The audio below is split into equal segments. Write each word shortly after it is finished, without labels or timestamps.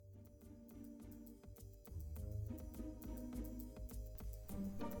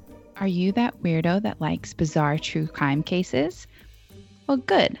Are you that weirdo that likes bizarre true crime cases? Well,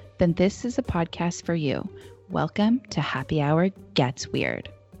 good. Then this is a podcast for you. Welcome to Happy Hour Gets Weird.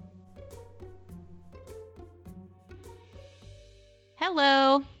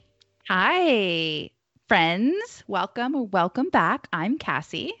 Hello. Hi, friends. Welcome or welcome back. I'm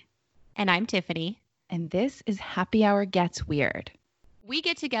Cassie. And I'm Tiffany. And this is Happy Hour Gets Weird. We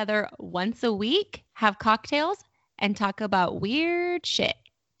get together once a week, have cocktails, and talk about weird shit.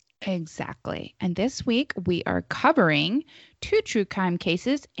 Exactly. And this week we are covering 2 true crime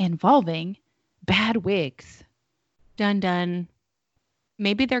cases involving bad wigs. Dun dun.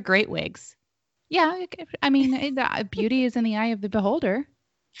 Maybe they're great wigs. Yeah, I mean, beauty is in the eye of the beholder.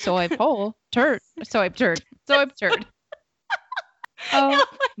 So I've turd. Oh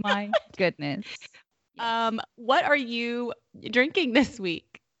my goodness. What are you drinking this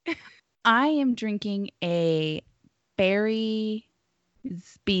week? I am drinking a berry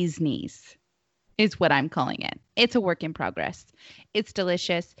bee's knees is what I'm calling it. It's a work in progress. It's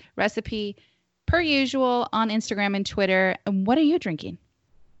delicious. Recipe per usual on Instagram and Twitter. And what are you drinking?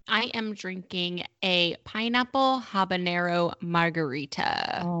 I am drinking a pineapple habanero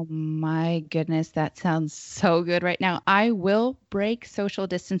margarita. Oh my goodness, that sounds so good right now. I will break social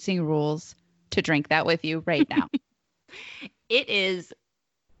distancing rules to drink that with you right now. It is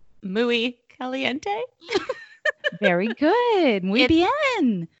muy caliente. Very good. Muy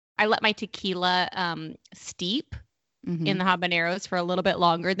bien. I let my tequila steep in the habaneros for a little bit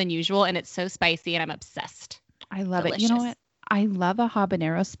longer than usual, and it's so spicy, and I'm obsessed. I love it. You know what? I love a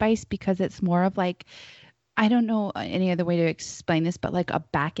habanero spice because it's more of like, I don't know any other way to explain this, but like a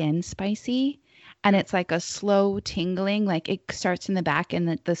back end spicy. And it's like a slow tingling, like it starts in the back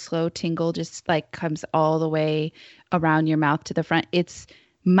and the slow tingle just like comes all the way around your mouth to the front. It's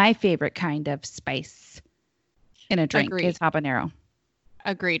my favorite kind of spice in a drink. Agreed. Is habanero.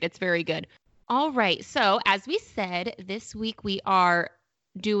 Agreed. It's very good. All right. So as we said, this week we are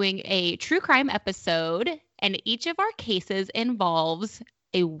doing a true crime episode, and each of our cases involves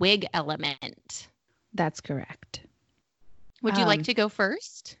a wig element. That's correct. Would you like to go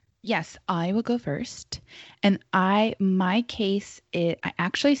first? Yes, I will go first. And my case, I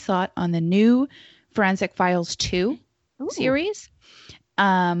actually saw it on the new Forensic Files 2 series.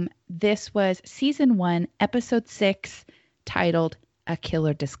 This was season 1, episode 6, titled A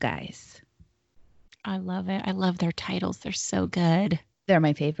Killer Disguise. I love it. I love their titles. They're so good. They're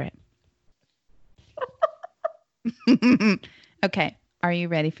my favorite. Okay. Are you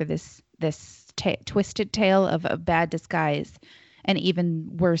ready for this twisted tale of a bad disguise and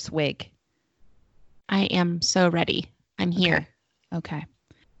even worse wig? I am so ready. I'm here. Okay.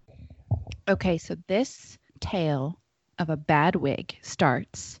 So this tale of a bad wig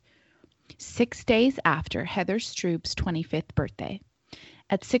starts 6 days after Heather Stroop's 25th birthday.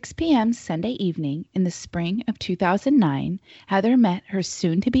 At 6 p.m. Sunday evening in the spring of 2009, Heather met her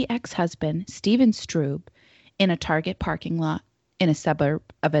soon-to-be ex-husband, Steven Stroop, in a Target parking lot in a suburb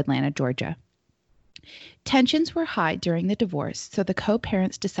of Atlanta, Georgia. Tensions were high during the divorce, so the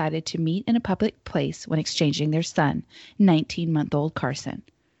co-parents decided to meet in a public place when exchanging their son, 19-month-old Carson.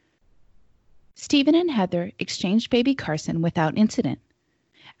 Steven and Heather exchanged baby Carson without incident.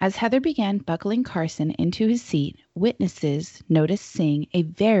 As Heather began buckling Carson into his seat, witnesses noticed seeing a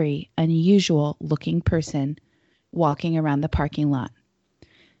very unusual-looking person walking around the parking lot.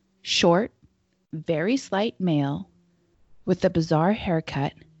 Short, very slight male with a bizarre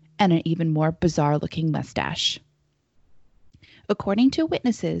haircut and an even more bizarre-looking mustache. According to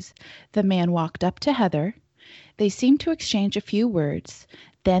witnesses, the man walked up to Heather. They seemed to exchange a few words.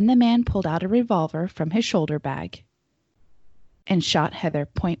 Then the man pulled out a revolver from his shoulder bag and shot Heather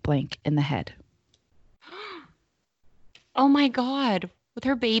point blank in the head. Oh my God. With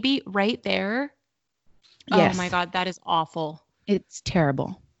her baby right there? Yes. Oh my God, that is awful. It's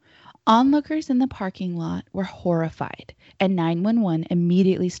terrible. Onlookers in the parking lot were horrified, and 911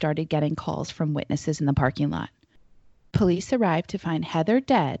 immediately started getting calls from witnesses in the parking lot. Police arrived to find Heather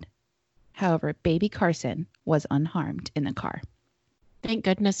dead. However, baby Carson was unharmed in the car. Thank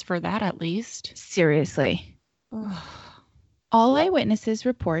goodness for that, at least. Seriously. All eyewitnesses'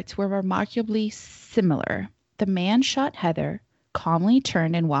 reports were remarkably similar. The man shot Heather, calmly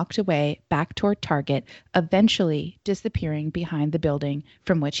turned and walked away back toward Target, eventually disappearing behind the building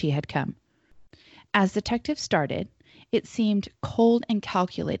from which he had come. As detectives started, it seemed cold and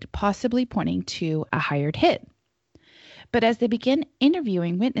calculated, possibly pointing to a hired hit. But as they began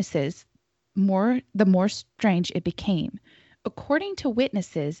interviewing witnesses, the more strange it became. According to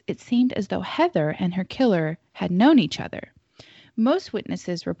witnesses, it seemed as though Heather and her killer had known each other. Most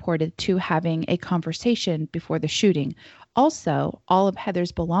witnesses reported to having a conversation before the shooting. Also, all of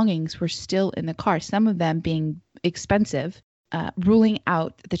Heather's belongings were still in the car, some of them being expensive, ruling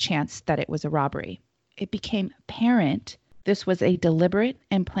out the chance that it was a robbery. It became apparent this was a deliberate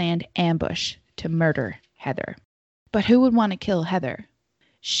and planned ambush to murder Heather. But who would want to kill Heather?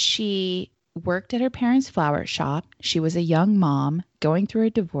 She worked at her parents' flower shop. She was a young mom going through a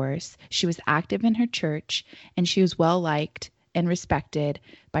divorce. She was active in her church, and she was well liked and respected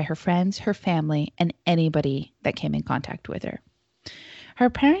by her friends, her family, and anybody that came in contact with her. Her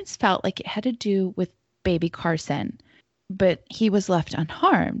parents felt like it had to do with baby Carson, but he was left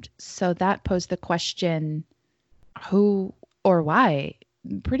unharmed. So that posed the question, who or why?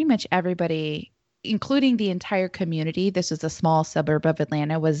 Pretty much everybody, including the entire community, this was a small suburb of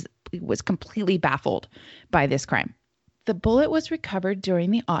Atlanta, was completely baffled by this crime. The bullet was recovered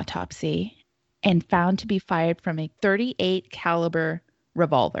during the autopsy and found to be fired from a .38 caliber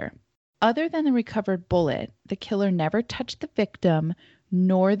revolver. Other than the recovered bullet, the killer never touched the victim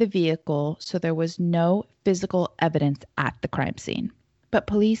nor the vehicle, so there was no physical evidence at the crime scene. But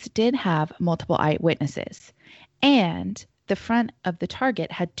police did have multiple eyewitnesses, and the front of the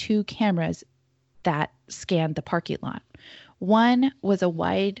target had 2 cameras that scanned the parking lot. One was a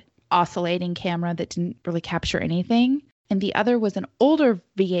wide oscillating camera that didn't really capture anything, and the other was an older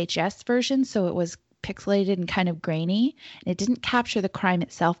VHS version, so it was pixelated and kind of grainy. And it didn't capture the crime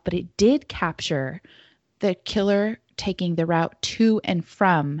itself, but it did capture the killer taking the route to and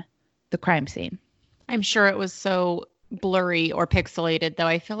from the crime scene. I'm sure it was so blurry or pixelated, though.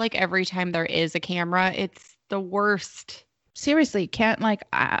 I feel like every time there is a camera, it's the worst. Seriously, can't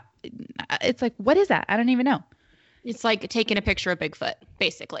it's like, what is that? I don't even know. It's like taking a picture of Bigfoot,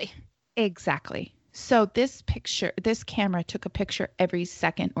 basically. Exactly. So this camera took a picture every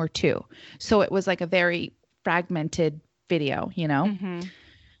second or two. So it was like a very fragmented video, you know? Mm-hmm.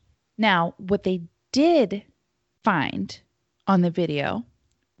 Now, what they did find on the video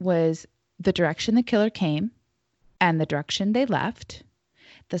was the direction the killer came and the direction they left,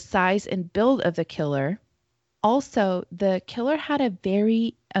 the size and build of the killer. Also, the killer had a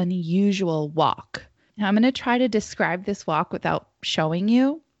very unusual walk. Now, I'm going to try to describe this walk without showing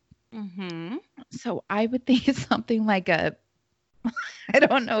you. Mm-hmm. So I would think it's something like I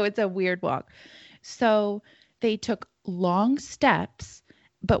don't know, it's a weird walk. So they took long steps,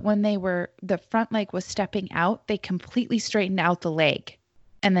 but when the front leg was stepping out, they completely straightened out the leg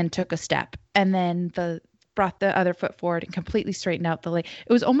and then took a step, and then brought the other foot forward and completely straightened out the leg.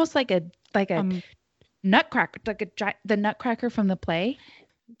 It was almost like a nutcracker, the nutcracker from the play.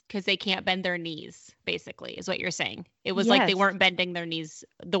 Because they can't bend their knees, basically, is what you're saying. It was like they weren't bending their knees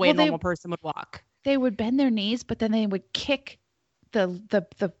the way a normal person would walk. They would bend their knees, but then they would kick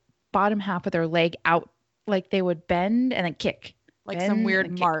the bottom half of their leg out. Like they would bend and then kick. Like some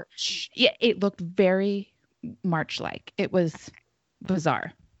weird march. Yeah, it looked very march-like. It was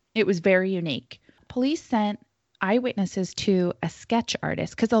bizarre. It was very unique. Police sent eyewitnesses to a sketch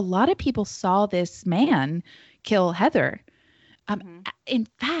artist because a lot of people saw this man kill Heather. In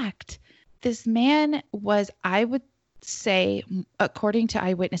fact, this man was, I would say, according to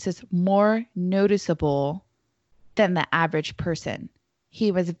eyewitnesses, more noticeable than the average person.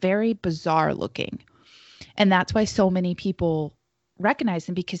 He was very bizarre looking. And that's why so many people recognized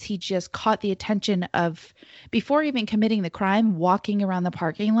him, because he just caught the attention of, before even committing the crime, walking around the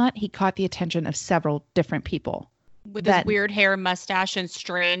parking lot, he caught the attention of several different people. With his weird hair, mustache, and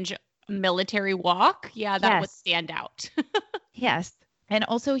strange military walk. Yeah, that would stand out. Yes. And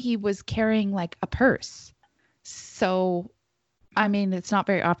also he was carrying like a purse. So, I mean, it's not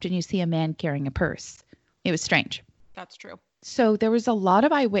very often you see a man carrying a purse. It was strange. That's true. So there was a lot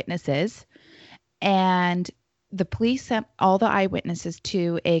of eyewitnesses, and the police sent all the eyewitnesses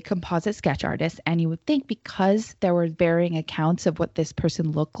to a composite sketch artist. And you would think because there were varying accounts of what this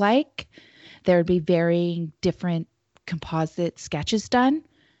person looked like, there would be varying different composite sketches done.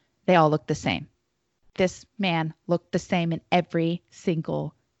 They all looked the same. This man looked the same in every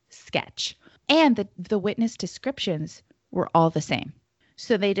single sketch. And the witness descriptions were all the same.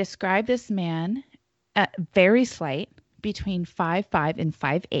 So they described this man very slight, between 5'5" and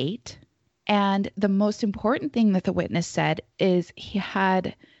 5'8". And the most important thing that the witness said is he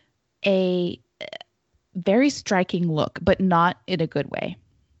had a very striking look, but not in a good way.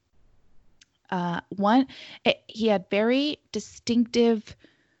 He had very distinctive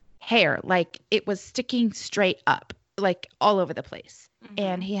hair, like it was sticking straight up, like all over the place. Mm-hmm.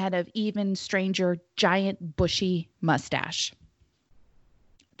 And he had an even stranger, giant, bushy mustache.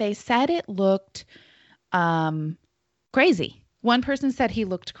 They said it looked crazy. One person said he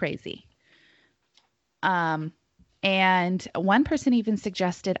looked crazy. And one person even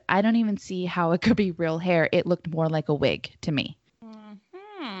suggested, I don't even see how it could be real hair. It looked more like a wig to me.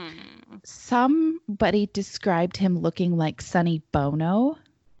 Somebody described him looking like Sonny Bono.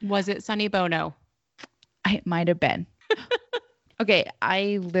 Was it Sonny Bono? It might have been. Okay,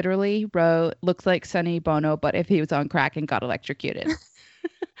 I literally wrote, looks like Sonny Bono, but if he was on crack and got electrocuted.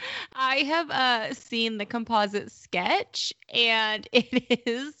 I have seen the composite sketch, and it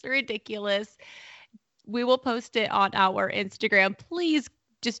is ridiculous. We will post it on our Instagram. Please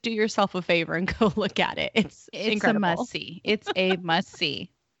just do yourself a favor and go look at it. It's incredible. A must-see. It's a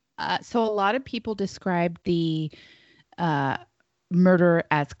must-see. So a lot of people describe the murder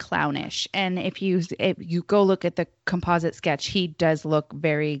as clownish. And if you go look at the composite sketch, he does look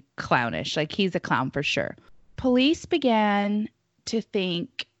very clownish. Like he's a clown for sure. Police began to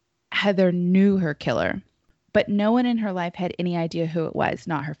think Heather knew her killer, but no one in her life had any idea who it was.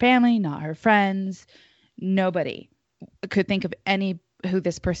 Not her family, not her friends. Nobody could think of who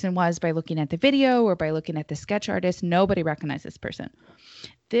this person was by looking at the video or by looking at the sketch artist. Nobody recognized this person.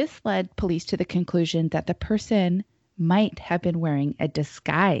 This led police to the conclusion that the person might have been wearing a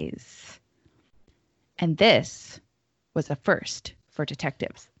disguise. And this was a first for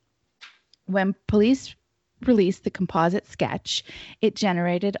detectives. When police released the composite sketch, it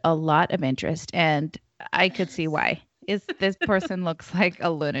generated a lot of interest, and I could see why. This person looks like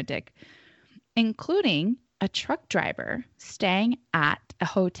a lunatic, including a truck driver staying at a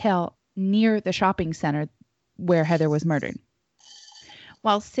hotel near the shopping center where Heather was murdered.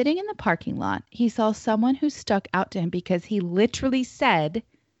 While sitting in the parking lot, he saw someone who stuck out to him because he literally said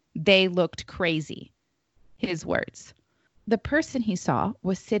they looked crazy. His words. The person he saw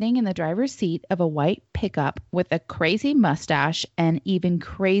was sitting in the driver's seat of a white pickup with a crazy mustache and even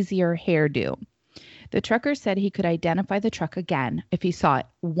crazier hairdo. The trucker said he could identify the truck again if he saw it.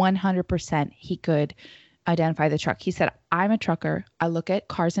 100% he could identify the truck. He said, I'm a trucker. I look at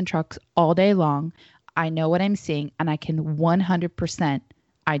cars and trucks all day long. I know what I'm seeing, and I can 100%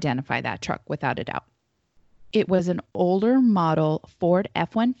 identify that truck without a doubt. It was an older model Ford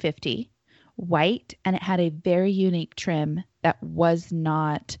F-150, white, and it had a very unique trim that was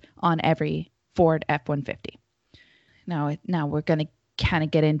not on every Ford F-150. Now we're going to kind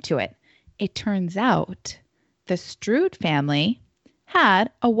of get into it. It turns out the Strood family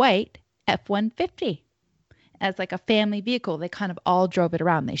had a white F-150 as like a family vehicle. They kind of all drove it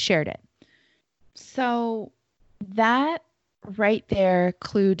around. They shared it. So that right there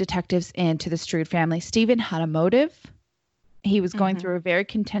clued detectives into the Strood family. Stephen had a motive. He was going through a very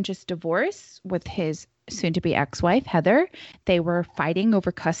contentious divorce with his soon-to-be ex-wife, Heather. They were fighting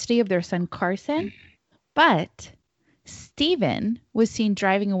over custody of their son, Carson. But Stephen was seen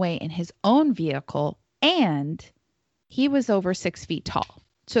driving away in his own vehicle, and he was over 6 feet tall.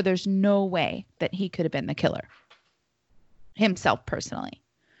 So there's no way that he could have been the killer himself personally.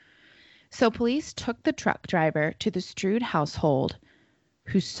 So police took the truck driver to the Strood household,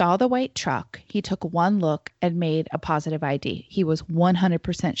 who saw the white truck. He took one look and made a positive ID. He was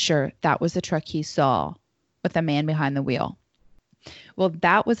 100% sure that was the truck he saw with the man behind the wheel. Well,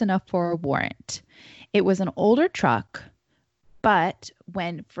 that was enough for a warrant. It was an older truck, but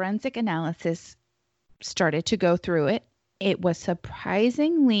when forensic analysis started to go through it, it was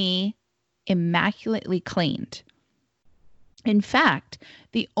surprisingly immaculately cleaned. In fact,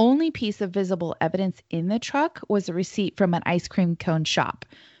 the only piece of visible evidence in the truck was a receipt from an ice cream cone shop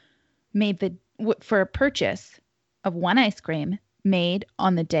made for a purchase of one ice cream made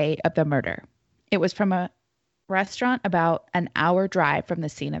on the day of the murder. It was from a restaurant about an hour drive from the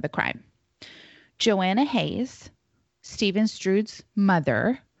scene of the crime. Joanna Hayes, Stephen Strood's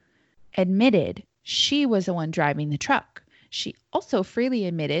mother, admitted she was the one driving the truck. She also freely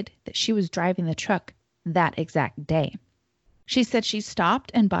admitted that she was driving the truck that exact day. She said she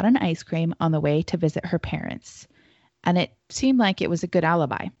stopped and bought an ice cream on the way to visit her parents, and it seemed like it was a good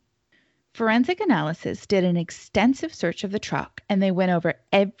alibi. Forensic analysis did an extensive search of the truck, and they went over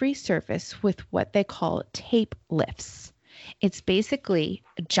every surface with what they call tape lifts. It's basically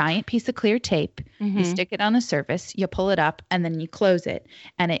a giant piece of clear tape. You stick it on the surface, you pull it up, and then you close it,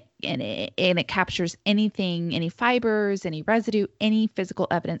 and it captures anything, any fibers, any residue, any physical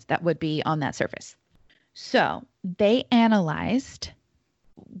evidence that would be on that surface. So they analyzed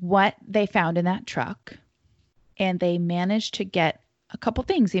what they found in that truck, and they managed to get a couple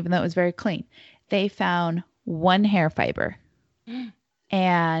things, even though it was very clean. They found one hair fiber,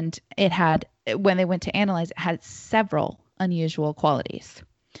 and it had, when they went to analyze, it had several unusual qualities.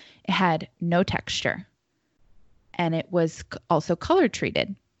 It had no texture, and it was also color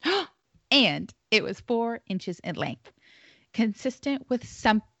treated, and it was 4 inches in length, consistent with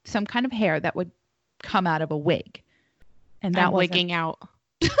some kind of hair that would come out of a wig. And that I'm wasn't wigging out.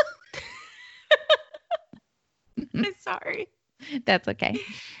 I'm sorry. That's okay.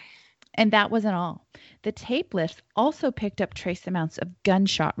 And that wasn't all. The tape lift also picked up trace amounts of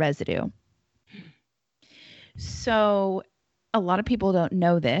gunshot residue. So a lot of people don't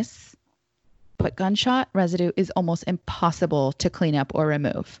know this, but gunshot residue is almost impossible to clean up or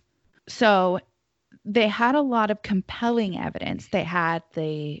remove. So they had a lot of compelling evidence. They had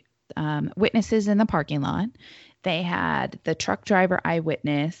the witnesses in the parking lot. They had the truck driver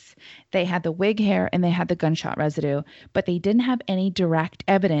eyewitness. They had the wig hair and they had the gunshot residue, but they didn't have any direct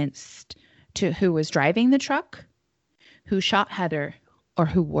evidence to who was driving the truck, who shot Heather, or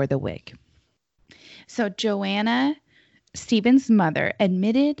who wore the wig. So Joanna Stephen's mother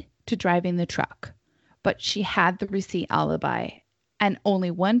admitted to driving the truck, but she had the receipt alibi, and only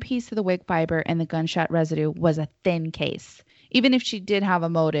one piece of the wig fiber and the gunshot residue was a thin case, even if she did have a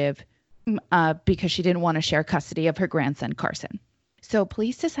motive because she didn't want to share custody of her grandson, Carson. So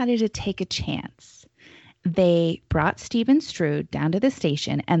police decided to take a chance. They brought Stephen Strude down to the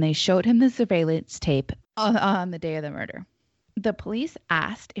station and they showed him the surveillance tape on the day of the murder. The police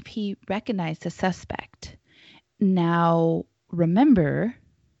asked if he recognized the suspect. Now, remember,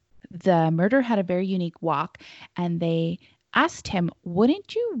 the murder had a very unique walk, and they asked him,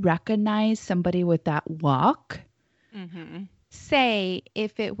 wouldn't you recognize somebody with that walk? Mm-hmm. Say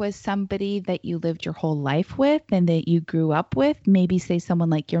if it was somebody that you lived your whole life with and that you grew up with, maybe say someone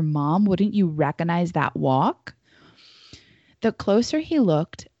like your mom, wouldn't you recognize that walk? The closer he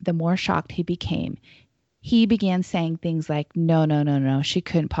looked, the more shocked he became. He began saying things like, no, she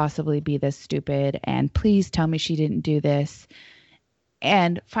couldn't possibly be this stupid, and please tell me she didn't do this.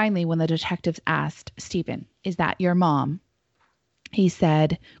 And finally, when the detectives asked, Stephen, is that your mom? He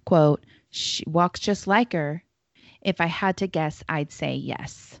said, quote, she walks just like her. If I had to guess, I'd say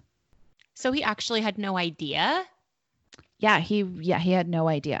yes. So he actually had no idea? Yeah, he had no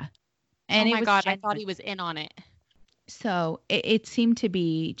idea. And oh my God, genuine. I thought he was in on it. So it seemed to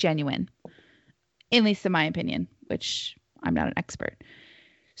be genuine, at least in my opinion, which I'm not an expert.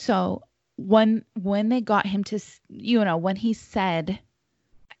 So when they got him to, when he said,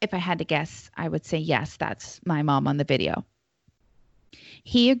 if I had to guess, I would say, yes, that's my mom on the video.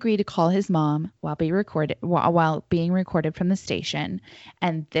 He agreed to call his mom while being recorded from the station.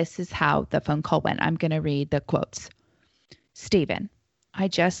 And this is how the phone call went. I'm going to read the quotes. Stephen, I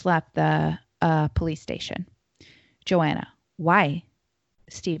just left the police station. Joanna, why?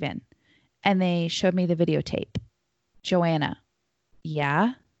 Stephen, and they showed me the videotape. Joanna,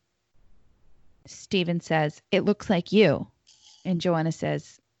 yeah? Stephen says, it looks like you. And Joanna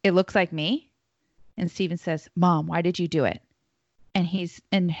says, it looks like me? And Stephen says, Mom, why did you do it? And his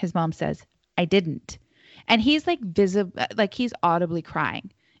mom says, I didn't. And he's like he's audibly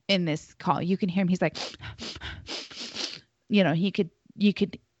crying in this call. You can hear him. He's like, you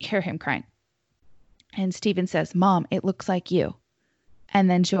could hear him crying. And Stephen says, Mom, it looks like you. And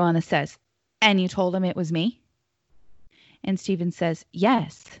then Joanna says, and you told him it was me? And Stephen says,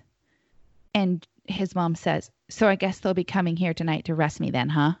 yes. And his mom says, so I guess they'll be coming here tonight to arrest me then,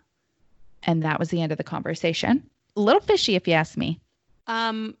 huh? And that was the end of the conversation. A little fishy, if you ask me.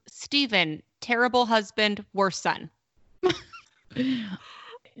 Stephen, terrible husband, worst son.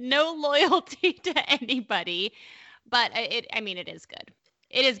 No loyalty to anybody. But it is good.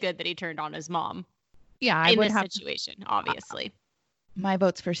 It is good that he turned on his mom. Yeah, in this situation, obviously. My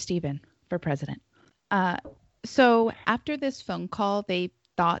vote's for Stephen for president. So after this phone call, they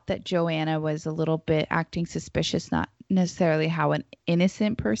thought that Joanna was a little bit acting suspicious, not necessarily how an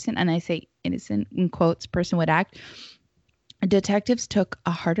innocent person, and I say innocent in quotes, person would act. Detectives took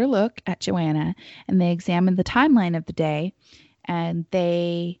a harder look at Joanna and they examined the timeline of the day, and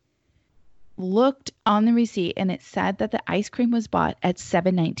they looked on the receipt and it said that the ice cream was bought at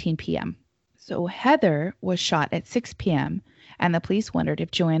 7:19 p.m. So Heather was shot at 6 p.m. and the police wondered if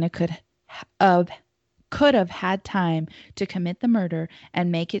Joanna could have had time to commit the murder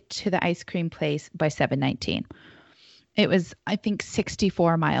and make it to the ice cream place by 7:19. It was, I think,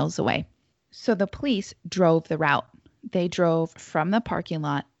 64 miles away. So the police drove the route. They drove from the parking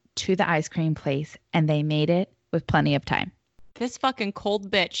lot to the ice cream place, and they made it with plenty of time. This fucking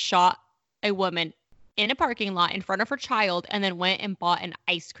cold bitch shot a woman in a parking lot in front of her child and then went and bought an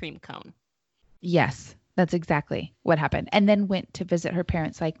ice cream cone. Yes, that's exactly what happened. And then went to visit her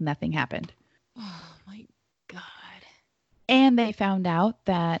parents like nothing happened. Oh, my God. And they found out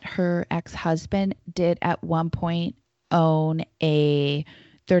that her ex-husband did at one point own a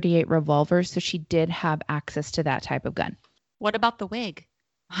 .38 revolver, so she did have access to that type of gun. What about the wig?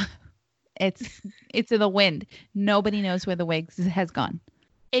 It's in the wind. Nobody knows where the wig has gone.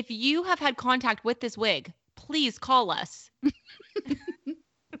 If you have had contact with this wig, please call us.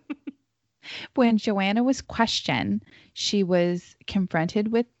 When Joanna was questioned, she was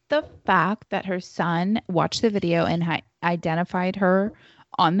confronted with the fact that her son watched the video and identified her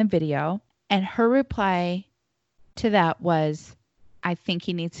on the video. And her reply to that was, I think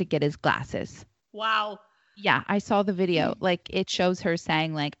he needs to get his glasses. Wow. Yeah, I saw the video. Like, it shows her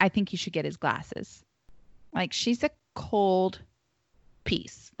saying, like, I think he should get his glasses. Like, she's a cold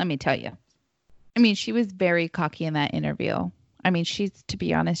piece, let me tell you. I mean, she was very cocky in that interview. I mean, to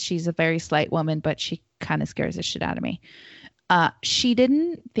be honest, she's a very slight woman, but she kind of scares the shit out of me. She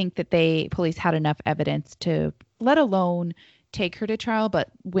didn't think that police had enough evidence to, let alone take her to trial, but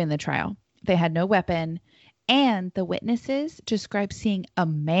win the trial. They had no weapon, and the witnesses described seeing a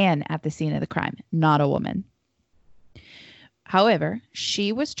man at the scene of the crime, not a woman. However,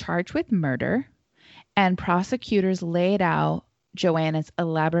 she was charged with murder, and prosecutors laid out Joanna's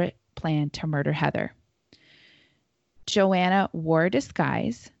elaborate plan to murder Heather. Joanna wore a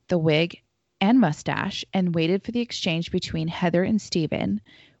disguise, the wig and mustache, and waited for the exchange between Heather and Stephen.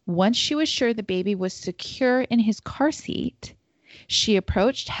 Once she was sure the baby was secure in his car seat, she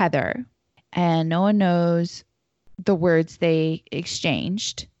approached Heather, and no one knows the words they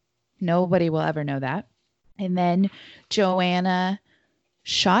exchanged. Nobody will ever know that. And then Joanna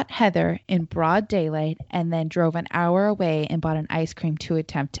shot Heather in broad daylight and then drove an hour away and bought an ice cream to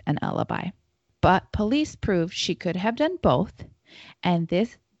attempt an alibi. But police proved she could have done both. And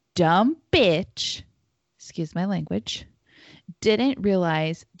this dumb bitch, excuse my language, didn't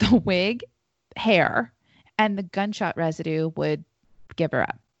realize the wig, hair, and the gunshot residue would give her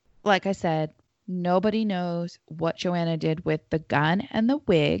up. Like I said, nobody knows what Joanna did with the gun and the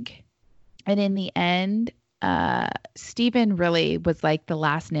wig. And in the end, Stephen really was like the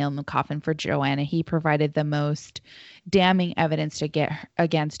last nail in the coffin for Joanna. He provided the most damning evidence to get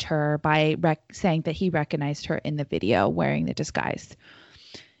against her by saying that he recognized her in the video wearing the disguise.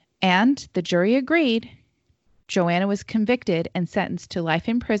 And the jury agreed. Joanna was convicted and sentenced to life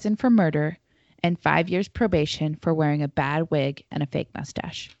in prison for murder and 5 years probation for wearing a bad wig and a fake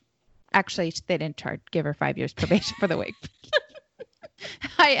mustache. Actually, they didn't give her 5 years probation for the wig.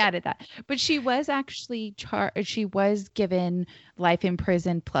 I added that. But she was actually she was given life in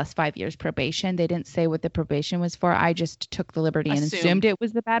prison plus 5 years probation. They didn't say what the probation was for. I just took the liberty and assumed it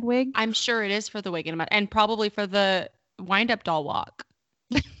was the bad wig. I'm sure it is for the wig and probably for the wind-up doll walk.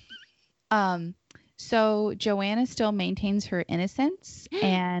 So Joanna still maintains her innocence.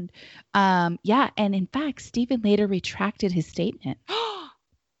 And and in fact, Stephen later retracted his statement.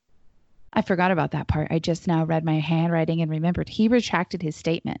 I forgot about that part. I just now read my handwriting and remembered. He retracted his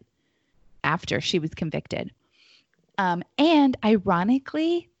statement after she was convicted. And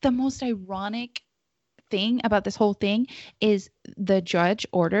ironically, the most ironic thing about this whole thing is the judge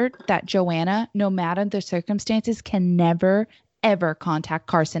ordered that Joanna, no matter the circumstances, can never, ever contact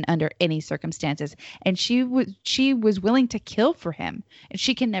Carson under any circumstances. And she was willing to kill for him. And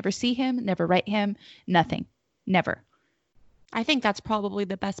she can never see him, never write him, nothing. Never. I think that's probably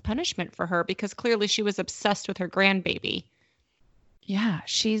the best punishment for her because clearly she was obsessed with her grandbaby. Yeah,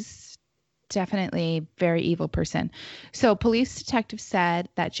 she's definitely a very evil person. So police detectives said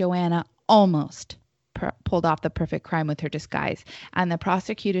that Joanna almost pulled off the perfect crime with her disguise. And the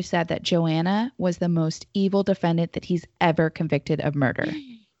prosecutor said that Joanna was the most evil defendant that he's ever convicted of murder.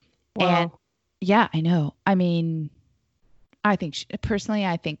 Wow. And yeah, I know. I mean, I think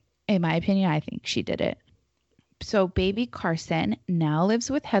in my opinion, I think she did it. So baby Carson now lives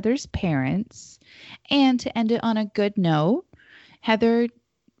with Heather's parents. And to end it on a good note,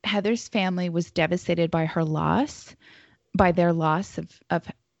 Heather's family was devastated by their loss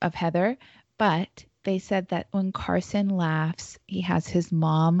of Heather. But they said that when Carson laughs, he has his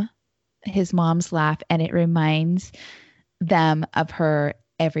mom's laugh, and it reminds them of her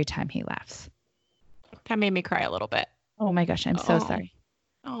every time he laughs. That made me cry a little bit. Oh my gosh, I'm so sorry.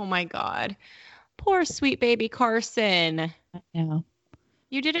 Oh my God. Poor sweet baby Carson. I know.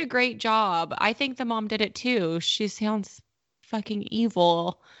 You did a great job. I think the mom did it too. She sounds fucking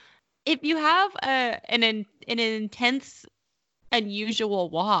evil. If you have an intense, unusual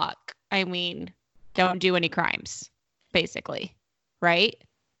walk, I mean, don't do any crimes, basically. Right?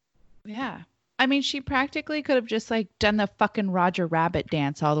 Yeah. I mean, she practically could have just like done the fucking Roger Rabbit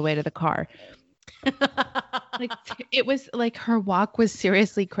dance all the way to the car. Like it was like her walk was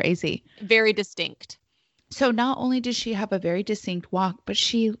seriously crazy. Very distinct. So not only did she have a very distinct walk, but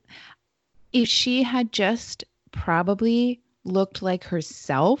if she had just probably looked like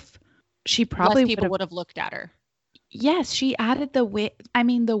herself, she probably would have looked at her. Yes, she added the wig. I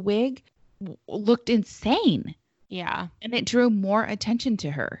mean, the wig looked insane. Yeah. And it drew more attention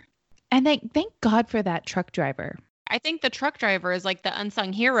to her. And thank God for that truck driver. I think the truck driver is like the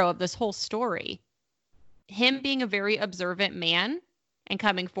unsung hero of this whole story. Him being a very observant man and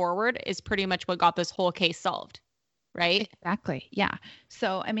coming forward is pretty much what got this whole case solved, right? Exactly. Yeah.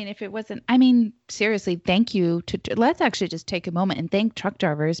 So, I mean, if it wasn't, seriously, thank you let's actually just take a moment and thank truck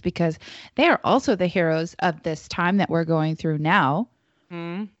drivers because they are also the heroes of this time that we're going through now.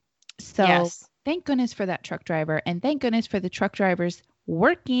 Mm. So, yes. Thank goodness for that truck driver. And thank goodness for the truck drivers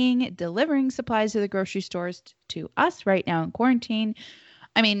working, delivering supplies to the grocery stores to us right now in quarantine.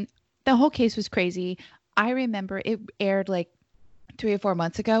 I mean, the whole case was crazy. I remember it aired like 3 or 4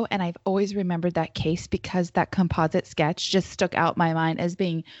 months ago, and I've always remembered that case because that composite sketch just stuck out my mind as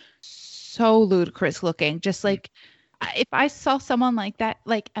being so ludicrous looking. Just like if I saw someone like that,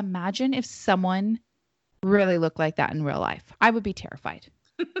 like imagine if someone really looked like that in real life. I would be terrified.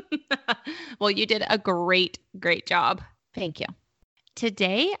 Well, you did a great job. Thank you.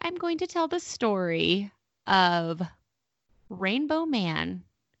 Today, I'm going to tell the story of Rainbow Man,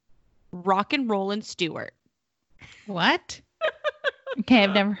 Rock and Rollin' Stewart. What? Okay,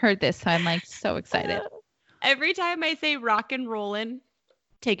 I've never heard this, so I'm like so excited. Every time I say rock and rollin',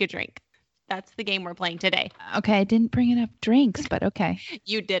 take a drink. That's the game we're playing today. Okay, I didn't bring enough drinks, but okay.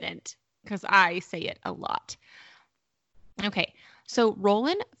 You didn't, because I say it a lot. Okay, so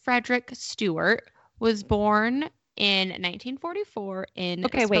Roland Frederick Stewart was born in 1944 in.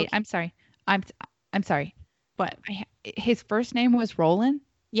 Okay, wait. I'm sorry. I'm sorry. What? His first name was Roland?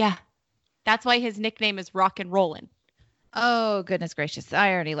 Yeah, that's why his nickname is Rock and Rollin'. Oh, goodness gracious.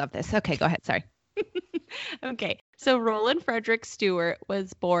 I already love this. Okay, go ahead. Sorry. Okay. So Roland Frederick Stewart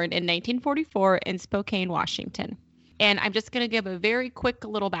was born in 1944 in Spokane, Washington. And I'm just going to give a very quick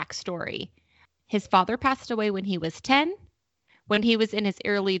little backstory. His father passed away when he was 10. When he was in his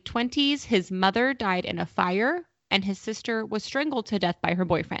early 20s, his mother died in a fire, and his sister was strangled to death by her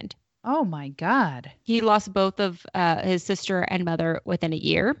boyfriend. Oh, my God. He lost both of his sister and mother within a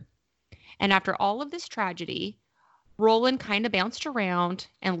year. And after all of this tragedy, Roland kind of bounced around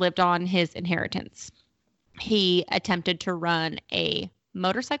and lived on his inheritance. He attempted to run a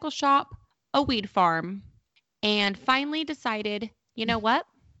motorcycle shop, a weed farm, and finally decided, you know what?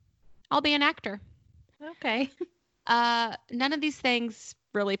 I'll be an actor. Okay. None of these things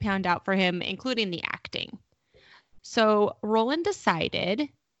really panned out for him, including the acting. So Roland decided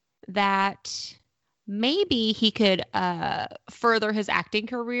that maybe he could further his acting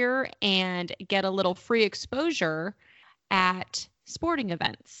career and get a little free exposure at sporting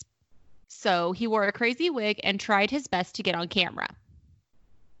events. So he wore a crazy wig and tried his best to get on camera.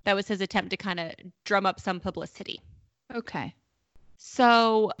 That was his attempt to kind of drum up some publicity. Okay.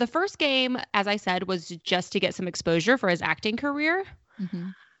 So the first game, as I said, was just to get some exposure for his acting career. Mm-hmm.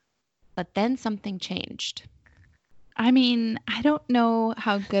 But then something changed. I mean, I don't know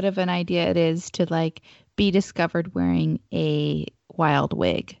how good of an idea it is to like be discovered wearing a wild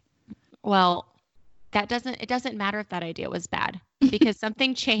wig. Well, it doesn't matter if that idea was bad because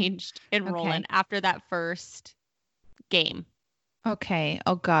something changed in Roland after that first game. Okay.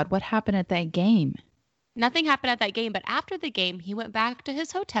 Oh God, what happened at that game? Nothing happened at that game, but after the game, he went back to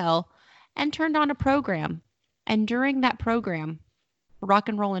his hotel and turned on a program. And during that program, Rock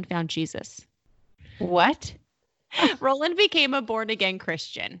and Roland found Jesus. What? Roland became a born-again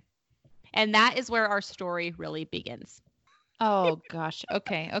Christian. And that is where our story really begins. Oh, gosh.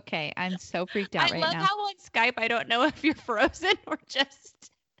 Okay. I'm so freaked out right now. I love how on Skype, I don't know if you're frozen or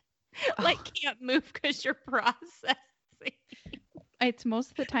just can't move because you're processing. It's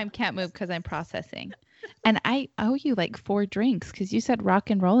most of the time can't move because I'm processing. And I owe you like 4 drinks because you said rock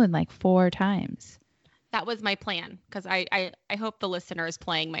and roll in like 4 times. That was my plan because I hope the listener is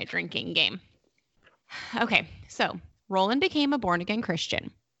playing my drinking game. Okay, so Roland became a born-again Christian.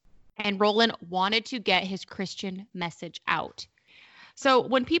 And Roland wanted to get his Christian message out. So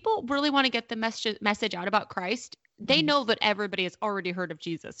when people really want to get the message out about Christ, they know that everybody has already heard of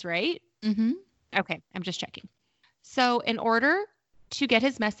Jesus, right? Mm-hmm. Okay, I'm just checking. So in order to get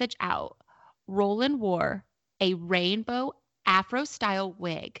his message out, Roland wore a rainbow Afro-style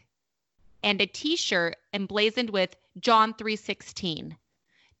wig and a T-shirt emblazoned with John 3:16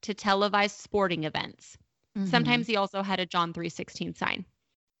 to televise sporting events. Mm-hmm. Sometimes he also had a John 3:16 sign.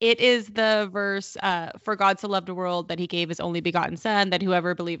 It is the verse, for God so loved the world that he gave his only begotten son, that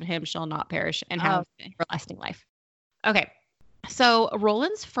whoever believes in him shall not perish and have everlasting life. Okay, so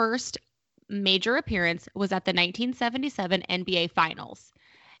Roland's first major appearance was at the 1977 NBA Finals.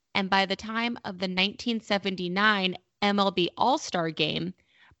 And by the time of the 1979 MLB All-Star Game,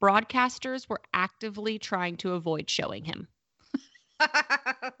 broadcasters were actively trying to avoid showing him.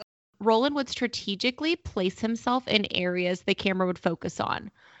 Roland would strategically place himself in areas the camera would focus on.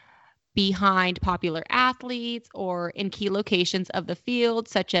 behind popular athletes or in key locations of the field,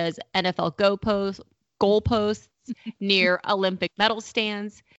 such as NFL goalposts near Olympic medal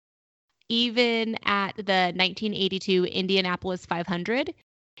stands. Even at the 1982 Indianapolis 500,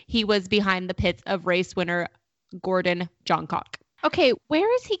 he was behind the pits of race winner Gordon Johncock. Okay,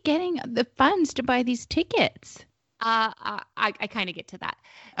 where is he getting the funds to buy these tickets? I kind of get to that.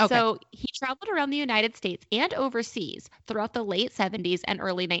 Okay. So he traveled around the United States and overseas throughout the late 70s and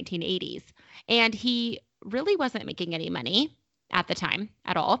early 1980s. And he really wasn't making any money at the time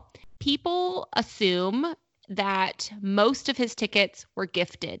at all. People assume that most of his tickets were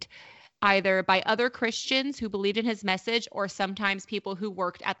gifted, either by other Christians who believed in his message, or sometimes people who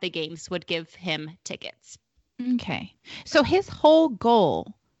worked at the games would give him tickets. Okay. So his whole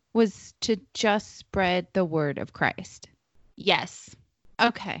goal was to just spread the word of Christ. Yes.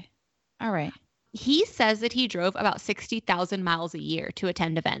 Okay. All right. He says that he drove about 60,000 miles a year to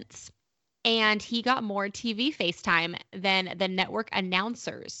attend events. And he got more TV FaceTime than the network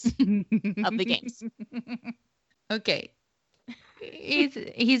announcers of the games. Okay.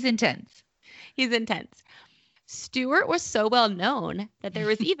 He's intense. He's intense. Stewart was so well known that there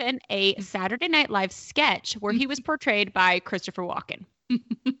was even a Saturday Night Live sketch where he was portrayed by Christopher Walken.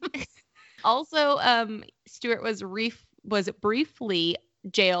 Also, Stewart was briefly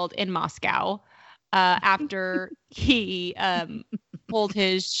jailed in Moscow after he pulled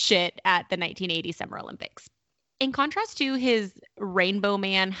his shit at the 1980 Summer Olympics. In contrast to his Rainbow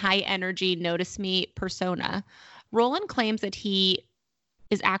Man, high energy, notice me persona, Roland claims that he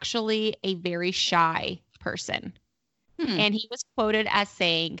is actually a very shy person. And he was quoted as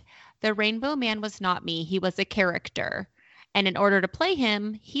saying, "The Rainbow Man was not me. He was a character. And in order to play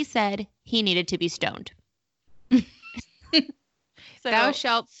him, he said he needed to be stoned." So, thou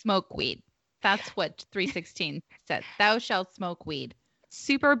shalt smoke weed. That's what 316 says. Thou shalt smoke weed.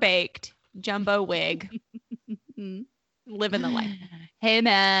 Super baked, jumbo wig, living the life. Hey,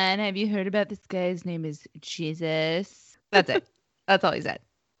 man, have you heard about this guy? His name is Jesus. That's it. That's all he said.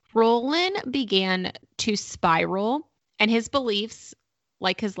 Roland began to spiral, and his beliefs,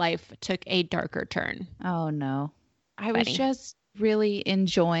 like his life, took a darker turn. Oh, no. I was Funny. just really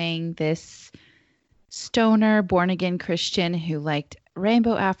enjoying this stoner, born-again Christian who liked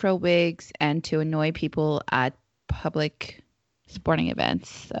rainbow afro wigs and to annoy people at public sporting events.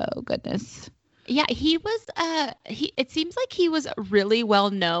 So, goodness. Yeah, he was, it seems like he was really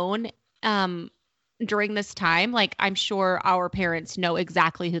well known during this time. Like, I'm sure our parents know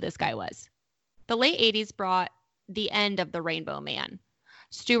exactly who this guy was. The late 80s brought the end of the Rainbow Man.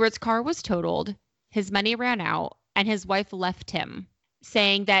 Stewart's car was totaled, his money ran out, and his wife left him,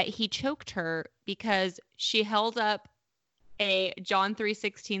 saying that he choked her because she held up a John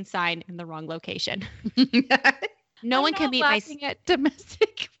 3:16 sign in the wrong location. No one can beat my at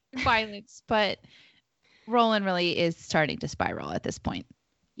domestic violence, but Roland really is starting to spiral at this point.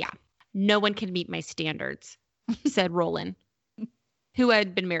 No one can meet my standards, said Roland, who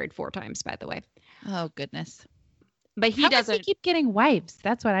had been married 4 times, by the way. Oh, goodness. But he How doesn't. does he keep getting wives?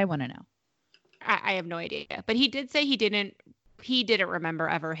 That's what I want to know. I have no idea. But he did say he didn't remember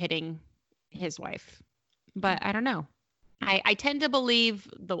ever hitting his wife. But I don't know. I tend to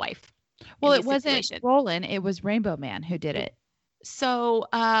believe the wife. Well, it wasn't Roland. It was Rainbow Man who did it. So,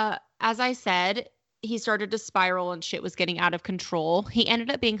 as I said, he started to spiral and shit was getting out of control. He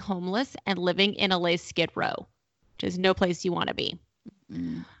ended up being homeless and living in LA's Skid Row, which is no place you want to be.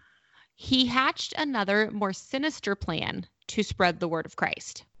 Mm. He hatched another, more sinister plan to spread the word of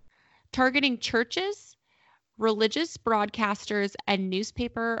Christ. Targeting churches, religious broadcasters, and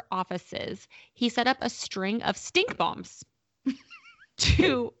newspaper offices, he set up a string of stink bombs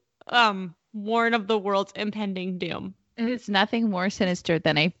to warn of the world's impending doom. It's nothing more sinister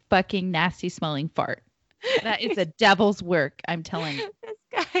than a fucking nasty smelling fart. That is the devil's work, I'm telling you. This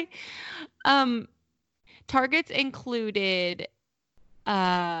guy. Targets included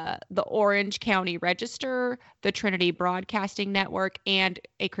the Orange County Register, the Trinity Broadcasting Network, and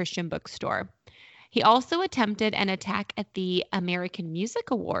a Christian bookstore. He also attempted an attack at the American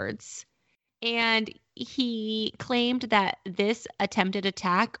Music Awards, and he claimed that this attempted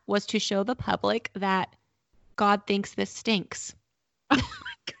attack was to show the public that God thinks this stinks. Oh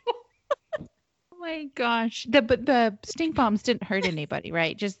my gosh. But the stink bombs didn't hurt anybody,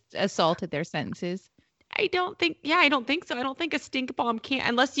 right? Just assaulted their senses. I don't think so. I don't think a stink bomb can't,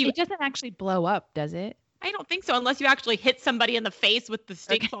 unless you... It doesn't actually blow up, does it? I don't think so, unless you actually hit somebody in the face with the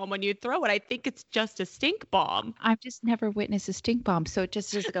stink bomb when you throw it. I think it's just a stink bomb. I've just never witnessed a stink bomb, so it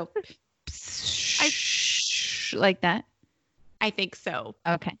just go like that. I think so.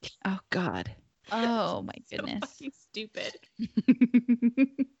 Okay. Oh, God. Oh my So goodness. fucking stupid.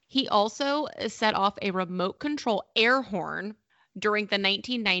 He also set off a remote control air horn during the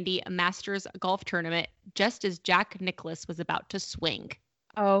 1990 Masters Golf Tournament just as Jack Nicklaus was about to swing.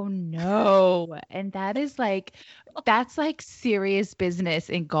 Oh no. And that's like serious business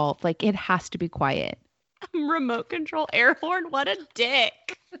in golf. Like it has to be quiet. Remote control air horn? What a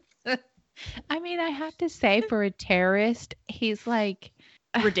dick. I mean, I have to say for a terrorist, he's like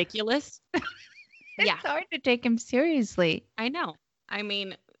Ridiculous. Yeah, it's hard to take him seriously. I know. I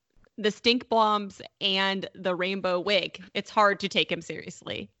mean, the stink bombs and the rainbow wig, it's hard to take him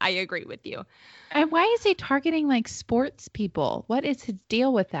seriously. I agree with you. And why is he targeting like sports people? What is his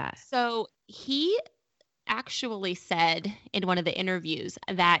deal with that? So he actually said in one of the interviews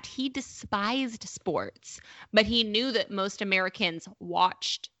that he despised sports, but he knew that most Americans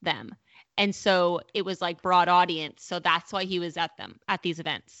watched them. And so it was like broad audience. So that's why he was at these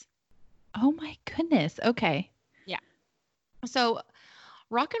events. Oh my goodness. Okay. Yeah. So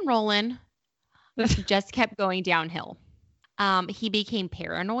rock and rollin' just kept going downhill. He became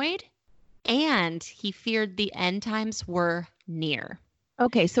paranoid and he feared the end times were near.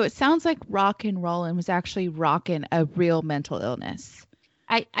 Okay, so it sounds like rock and rollin' was actually rocking a real mental illness.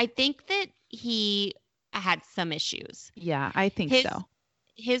 I think that he had some issues. Yeah, I think so.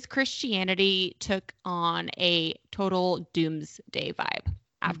 His Christianity took on a total doomsday vibe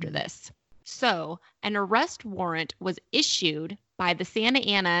after this. So an arrest warrant was issued by the Santa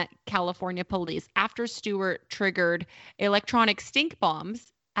Ana, California police after Stewart triggered electronic stink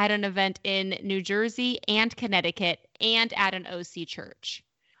bombs at an event in New Jersey and Connecticut and at an OC church.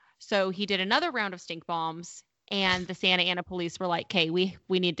 So he did another round of stink bombs and the Santa Ana police were like, okay, we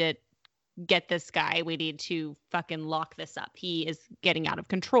need to get this guy. We need to fucking lock this up. He is getting out of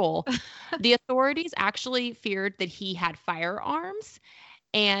control. The authorities actually feared that he had firearms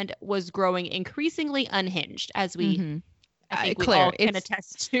and was growing increasingly unhinged, as we I think we all can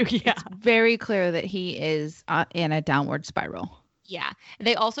attest to. Yeah. It's very clear that he is in a downward spiral. Yeah.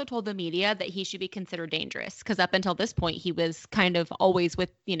 They also told the media that he should be considered dangerous because up until this point, he was kind of always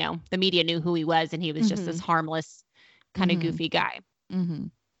with, the media knew who he was and he was just this harmless, kind of goofy guy.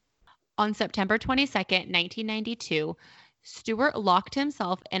 On September 22nd, 1992, Stewart locked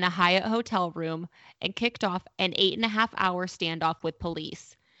himself in a Hyatt hotel room and kicked off an 8.5-hour standoff with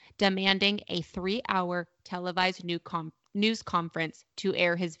police, demanding a 3-hour televised news conference to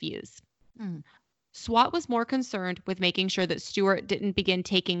air his views. SWAT was more concerned with making sure that Stewart didn't begin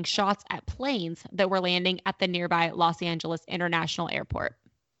taking shots at planes that were landing at the nearby Los Angeles International Airport.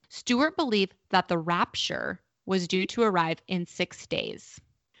 Stewart believed that the rapture was due to arrive in 6 days.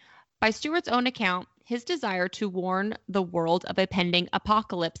 By Stewart's own account, his desire to warn the world of a pending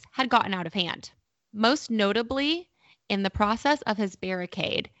apocalypse had gotten out of hand. Most notably, in the process of his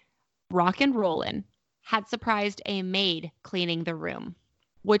barricade, Rock and Rollin' had surprised a maid cleaning the room,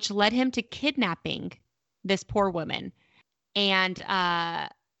 which led him to kidnapping this poor woman. And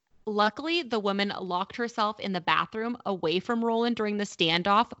luckily, the woman locked herself in the bathroom away from Roland during the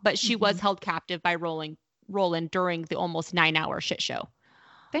standoff, but she was held captive by Roland during the almost 9-hour shit show.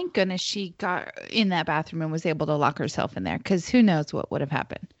 Thank goodness she got in that bathroom and was able to lock herself in there because who knows what would have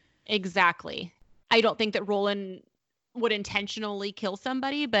happened. Exactly. I don't think that Roland would intentionally kill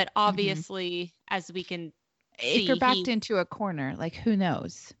somebody, but obviously, as we can see, if you're backed into a corner, like who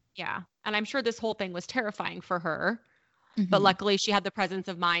knows? Yeah. And I'm sure this whole thing was terrifying for her, but luckily she had the presence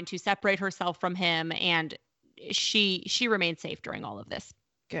of mind to separate herself from him and she remained safe during all of this.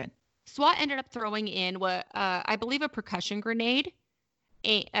 Good. SWAT ended up throwing in what I believe a percussion grenade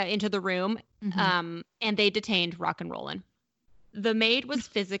into the room, and they detained Rock and Rollin'. The maid was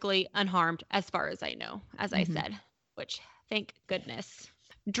physically unharmed as far as I know, as I said, which thank goodness.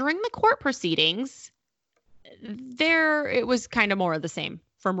 During the court proceedings, it was kind of more of the same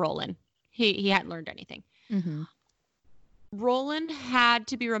from Roland. He hadn't learned anything. Roland had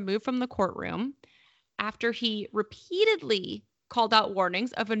to be removed from the courtroom after he repeatedly called out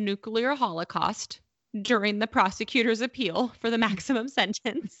warnings of a nuclear holocaust during the prosecutor's appeal for the maximum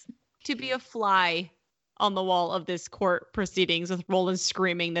sentence to be a fly on the wall of this court proceedings with Roland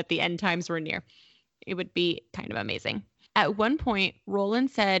screaming that the end times were near. It would be kind of amazing. At one point, Roland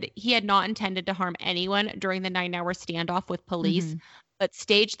said he had not intended to harm anyone during the 9-hour standoff with police, but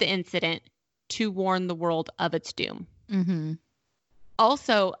staged the incident to warn the world of its doom.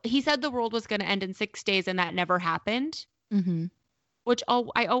 Also, he said the world was going to end in 6 days and that never happened. Which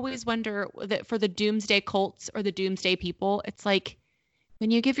I always wonder that for the doomsday cults or the doomsday people, it's like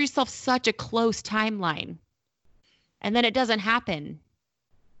when you give yourself such a close timeline and then it doesn't happen,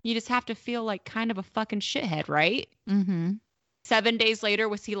 you just have to feel like kind of a fucking shithead, right? 7 days later,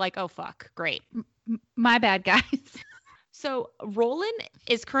 was he like, oh, fuck, great. My bad, guys. So Roland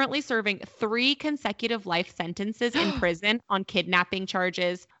is currently serving 3 consecutive life sentences in prison on kidnapping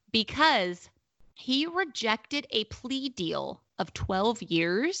charges because he rejected a plea deal of 12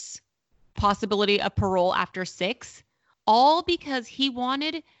 years, possibility of parole after 6, all because he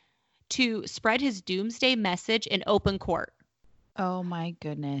wanted to spread his doomsday message in open court. Oh my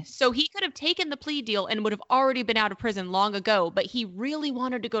goodness. So he could have taken the plea deal and would have already been out of prison long ago, but he really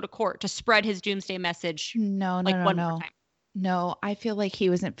wanted to go to court to spread his doomsday message. No. One more time. No, I feel like he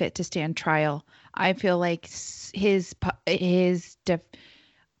wasn't fit to stand trial. I feel like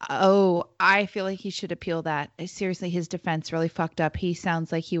I feel like he should appeal that. Seriously, his defense really fucked up. He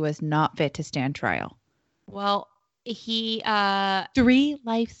sounds like he was not fit to stand trial. Well, he 3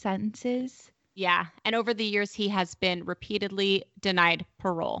 life sentences. Yeah, and over the years he has been repeatedly denied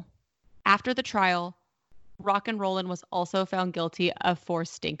parole. After the trial, Rock and Rollin was also found guilty of 4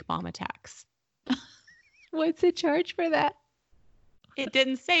 stink bomb attacks. What's the charge for that? It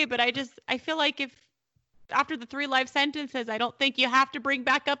didn't say, but I feel like if after the 3 life sentences, I don't think you have to bring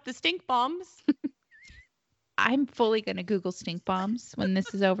back up the stink bombs. I'm fully going to Google stink bombs when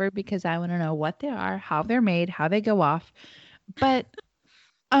this is over because I want to know what they are, how they're made, how they go off. But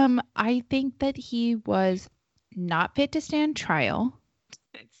I think that he was not fit to stand trial.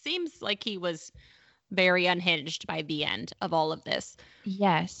 It seems like he was very unhinged by the end of all of this.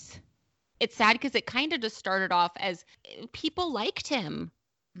 Yes. It's sad because it kind of just started off as people liked him.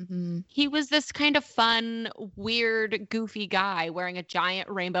 Mm-hmm. He was this kind of fun, weird, goofy guy wearing a giant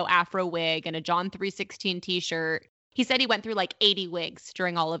rainbow afro wig and a John 3:16 t-shirt. He said he went through like 80 wigs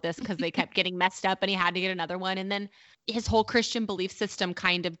during all of this because they kept getting messed up and he had to get another one. And then his whole Christian belief system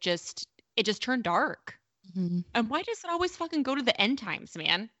kind of just turned dark. Mm-hmm. And why does it always fucking go to the end times,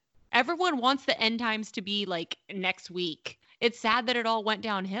 man? Everyone wants the end times to be like next week. It's sad that it all went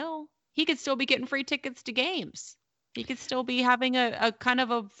downhill. He could still be getting free tickets to games. He could still be having a kind of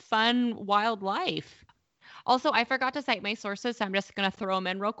a fun, wild life. Also, I forgot to cite my sources, so I'm just going to throw them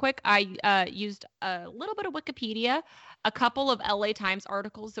in real quick. I used a little bit of Wikipedia, a couple of LA Times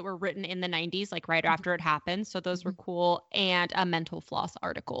articles that were written in the 90s, like right after it happened. So those were cool. And a Mental Floss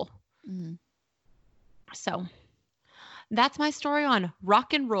article. Mm-hmm. So that's my story on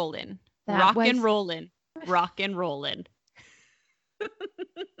Rock and Rollin'. Rock and Rollin'.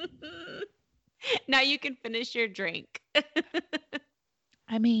 Now you can finish your drink.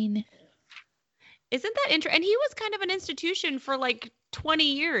 I mean, isn't that interesting? And he was kind of an institution for like 20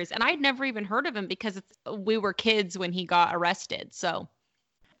 years. And I'd never even heard of him because we were kids when he got arrested. So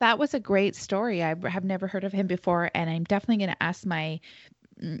that was a great story. I have never heard of him before. And I'm definitely going to ask my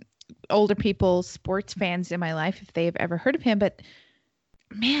older people, sports fans in my life, if they've ever heard of him. But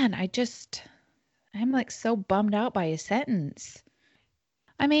man, I'm like so bummed out by his sentence.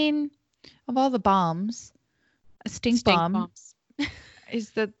 I mean, of all the bombs, a stink bomb bombs.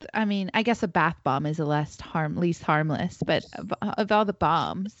 is I guess a bath bomb is the least harmless, but of all the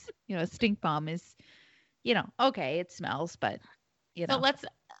bombs, a stink bomb is, okay, it smells, but So let's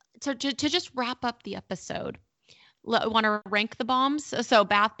to just wrap up the episode. Want to rank the bombs? So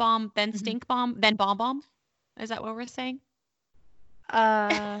bath bomb, then stink bomb, then bomb. Is that what we're saying?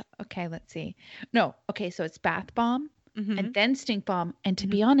 Okay, let's see. No, okay, so it's bath bomb. And then stink bomb. And to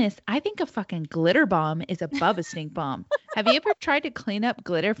be honest, I think a fucking glitter bomb is above a stink bomb. Have you ever tried to clean up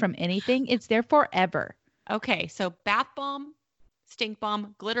glitter from anything? It's there forever. Okay, so bath bomb, stink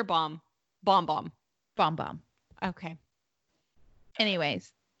bomb, glitter bomb, bomb. Bomb bomb. Okay.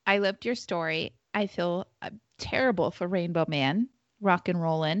 Anyways, I loved your story. I feel terrible for Rainbow Man, Rock and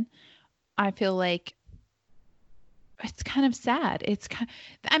Rollin'. I feel like it's kind of sad.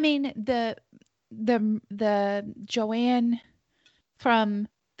 The Joanne from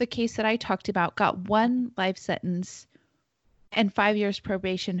the case that I talked about got 1 life sentence and 5 years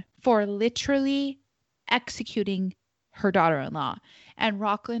probation for literally executing her daughter-in-law. And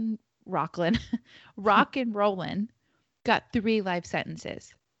Rock and Rollin' got 3 life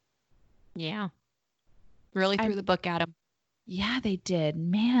sentences. Yeah. Really threw the book at him. Yeah, they did.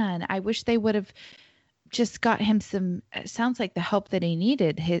 Man, I wish they would have just got him some, it sounds like the help that he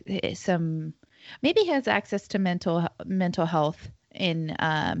needed. Maybe he has access to mental health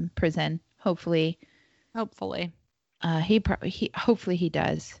in prison. Hopefully. Hopefully he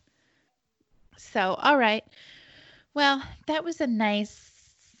does. So, all right. Well, that was a nice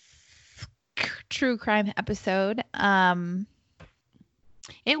true crime episode.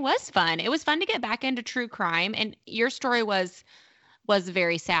 It was fun. It was fun to get back into true crime, and your story was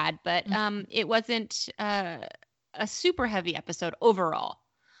very sad, but it wasn't a super heavy episode overall.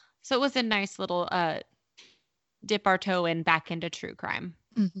 So it was a nice little dip our toe in back into true crime.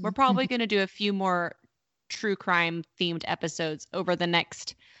 Mhm, We're probably going to do a few more true crime themed episodes over the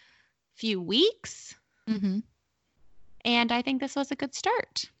next few weeks. mhm. And I think this was a good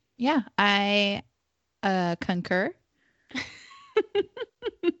start. Yeah, I concur.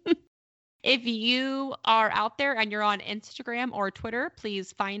 If you are out there and you're on Instagram or Twitter,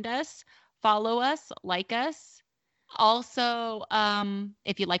 please find us, follow us, like us. Also,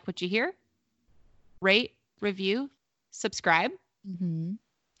 if you like what you hear, rate, review, subscribe. Mhm.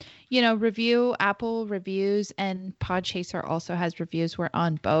 You know, review Apple reviews, and Podchaser also has reviews. We're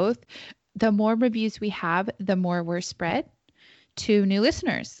on both. The more reviews we have, the more we're spread to new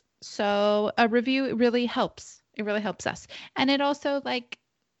listeners. So a review really helps. It really helps us. And it also, like,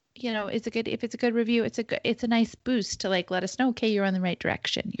 you know, if it's a good review, it's a nice boost to like let us know, okay, you're on the right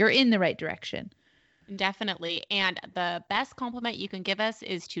direction. You're in the right direction. Definitely. And the best compliment you can give us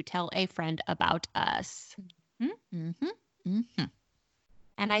is to tell a friend about us. Mm-hmm. Mm-hmm.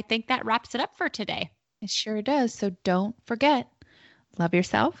 And I think that wraps it up for today. It sure does. So don't forget, love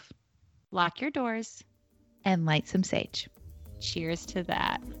yourself, Lock your doors. and light some sage. Cheers to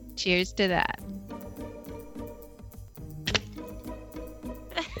that. Cheers to that.